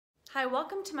Hi,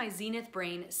 welcome to my Zenith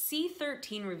Brain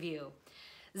C13 review.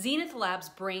 Zenith Labs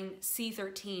Brain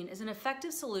C13 is an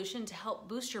effective solution to help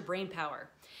boost your brain power.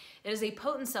 It is a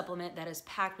potent supplement that is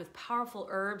packed with powerful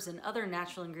herbs and other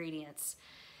natural ingredients.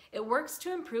 It works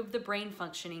to improve the brain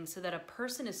functioning so that a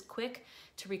person is quick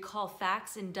to recall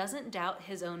facts and doesn't doubt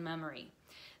his own memory.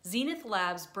 Zenith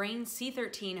Labs Brain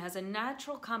C13 has a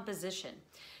natural composition.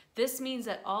 This means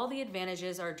that all the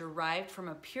advantages are derived from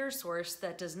a pure source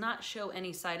that does not show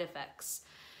any side effects.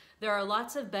 There are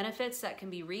lots of benefits that can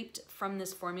be reaped from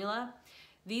this formula.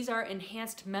 These are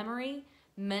enhanced memory,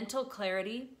 mental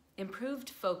clarity, improved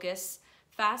focus,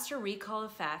 faster recall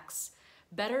of facts,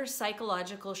 better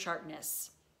psychological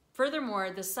sharpness.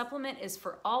 Furthermore, the supplement is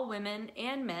for all women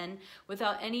and men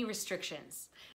without any restrictions.